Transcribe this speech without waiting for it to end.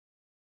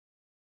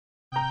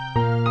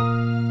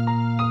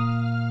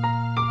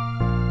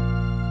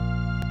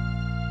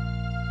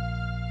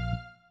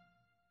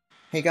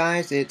Hey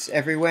guys, it's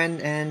Everywhen,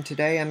 and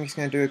today I'm just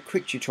going to do a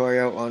quick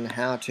tutorial on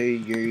how to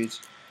use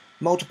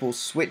multiple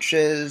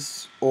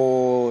switches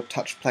or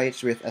touch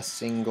plates with a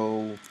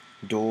single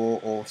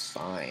door or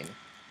sign.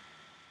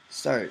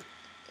 So,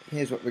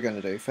 here's what we're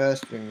going to do.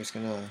 First, I'm just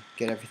going to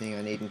get everything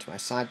I need into my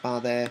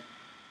sidebar there.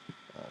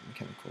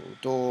 Mechanical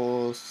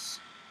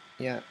doors,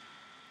 yeah,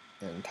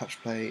 and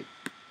touch plate.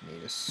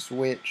 Need a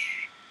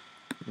switch.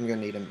 I'm going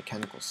to need a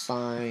mechanical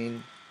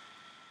sign.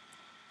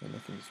 And I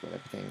think that's what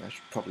everything. I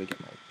should probably get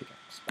my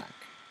pickaxe back.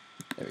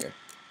 There we go.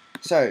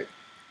 So,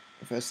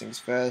 first things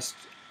first,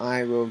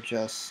 I will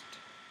just...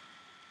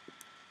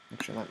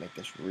 Actually, I might make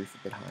this roof a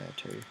bit higher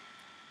too.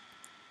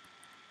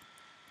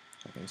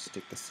 So I can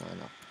stick the sign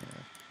up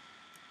here.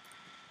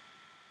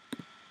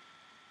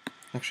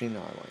 Actually,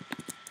 no, I won't.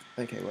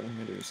 Okay, what I'm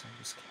going to do is I'll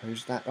just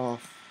close that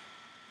off.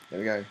 There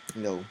we go.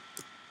 Little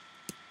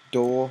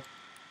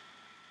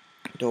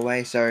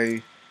doorway.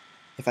 So,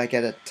 if I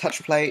get a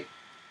touch plate,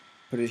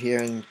 put it here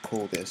and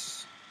call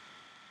this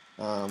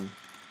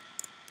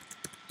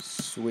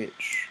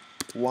switch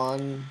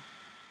 1.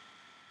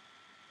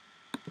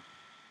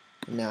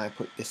 And now I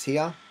put this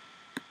here.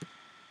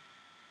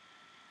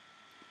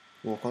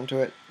 Walk onto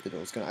it, the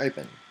door's going to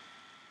open.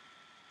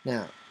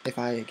 Now, if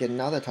I get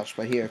another touch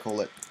plate here,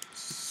 call it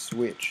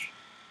switch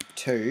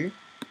 2,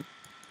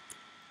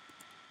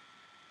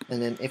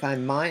 and then if I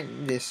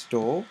mine this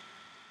door,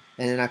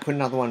 and then I put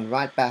another one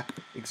right back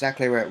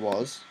exactly where it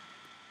was,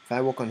 if I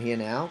walk on here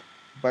now,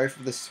 both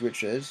of the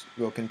switches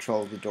will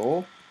control the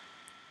door.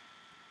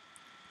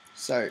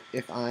 So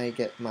if I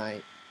get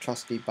my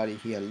trusty buddy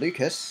here,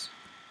 Lucas,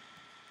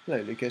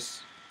 hello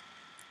Lucas,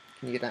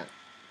 can you get that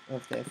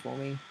off there for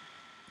me?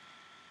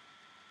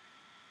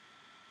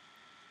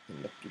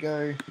 And up you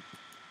go.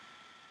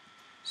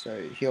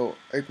 So he'll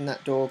open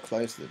that door,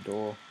 close the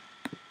door,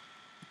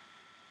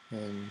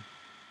 and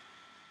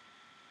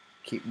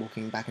keep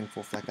walking back and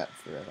forth like that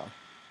forever.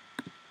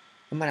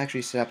 I might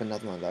actually set up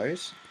another one of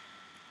those.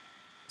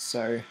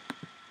 So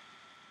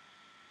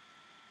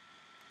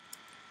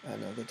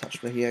another touch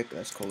plate here,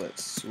 let's call it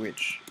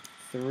switch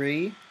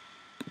 3.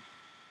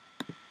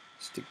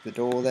 Stick the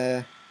door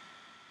there.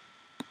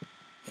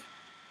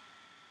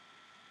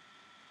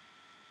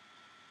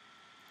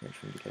 Wait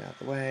for him to get out of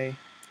the way.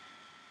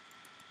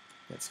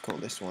 Let's call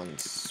this one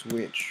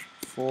switch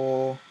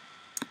 4.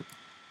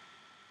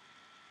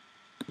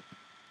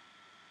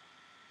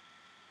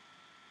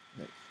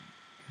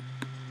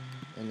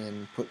 And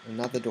then put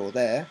another door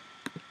there.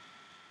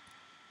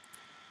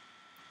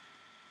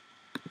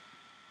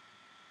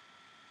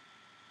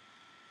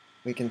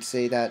 We can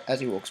see that as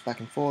he walks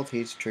back and forth,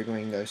 he's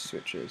triggering those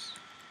switches.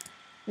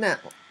 Now,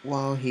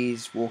 while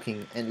he's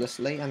walking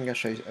endlessly, I'm going to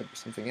show you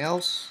something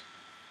else.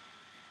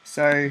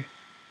 So,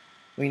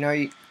 we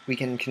know we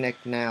can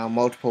connect now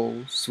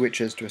multiple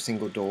switches to a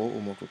single door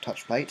or multiple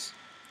touch plates.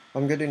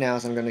 What I'm going to do now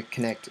is I'm going to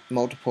connect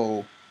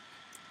multiple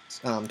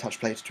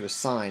touch plates to a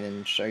sign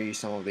and show you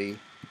some of the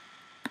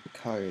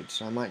code.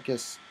 So I might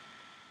just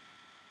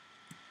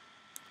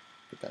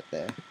put that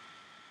there.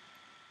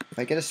 If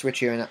I get a switch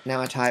here and now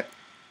I type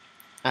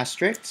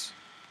asterisk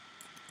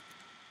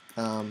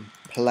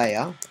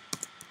player.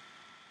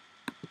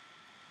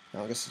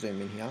 I'll just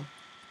zoom in here.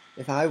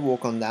 If I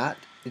walk on that,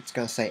 it's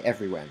going to say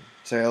Everywhen.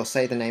 So it'll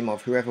say the name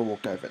of whoever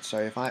walked over it. So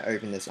if I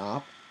open this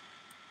up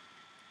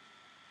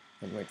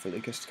and wait for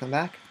Lucas to come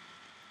back,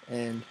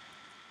 and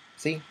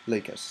see,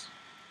 Lucas.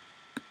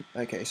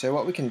 Okay, so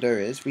what we can do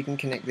is we can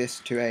connect this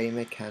to a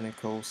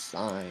mechanical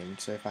sign.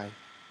 So if I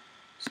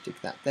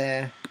stick that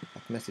there,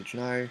 like message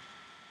no,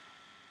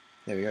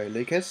 there we go,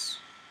 Lucas.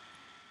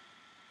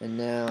 And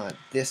now at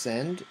this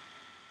end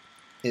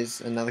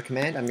is another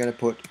command. I'm going to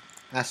put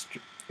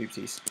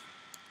oopsies.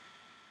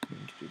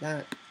 Need to do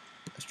that.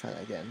 Let's try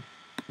that again.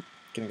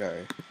 Gonna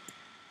go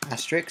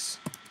asterisk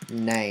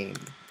name.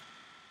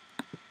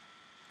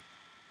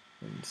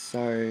 And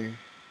so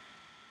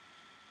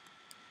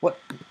what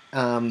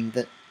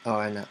that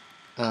oh no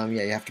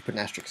yeah, you have to put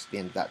an asterisk at the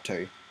end of that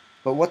too.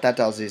 But what that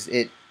does is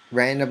it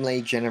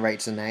randomly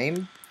generates a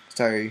name.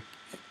 So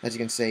as you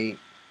can see,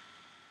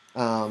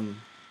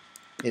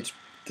 it's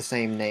the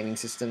same naming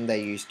system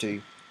they use to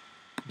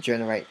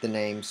generate the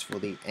names for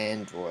the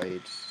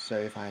androids. So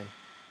if I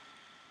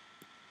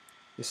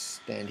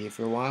just stand here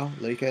for a while,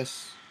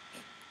 Lucas.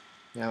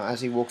 Now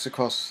as he walks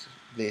across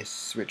this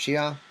switch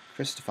here,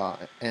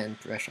 Christopher and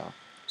Drescher.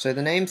 So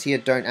the names here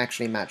don't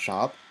actually match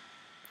up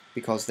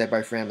because they're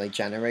both randomly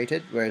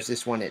generated, whereas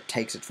this one, it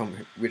takes it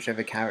from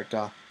whichever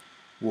character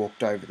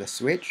walked over the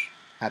switch.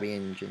 Abby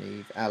and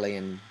Genevieve, Ali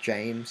and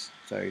James,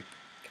 so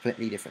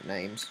completely different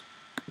names.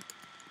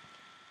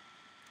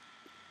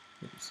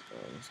 Oops,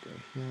 let's go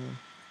here.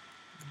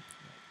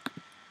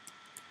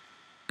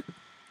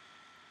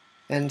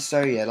 And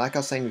so yeah, like I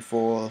was saying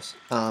before,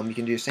 you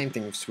can do the same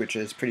thing with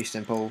switches, pretty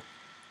simple.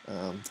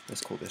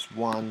 Let's call this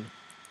 1,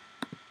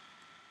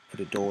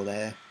 put a door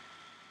there,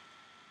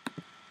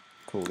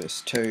 call this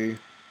 2,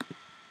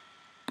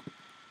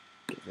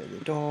 get rid of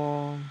the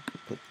door,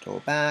 put the door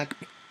back,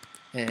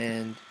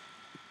 and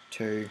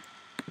 2,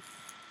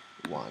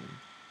 1.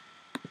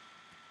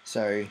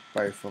 so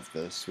both of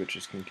the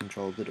switches can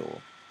control the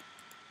door.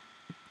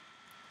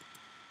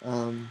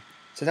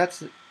 So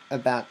that's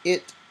about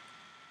it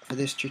for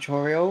this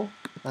tutorial.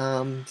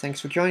 Thanks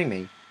for joining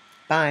me.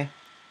 Bye.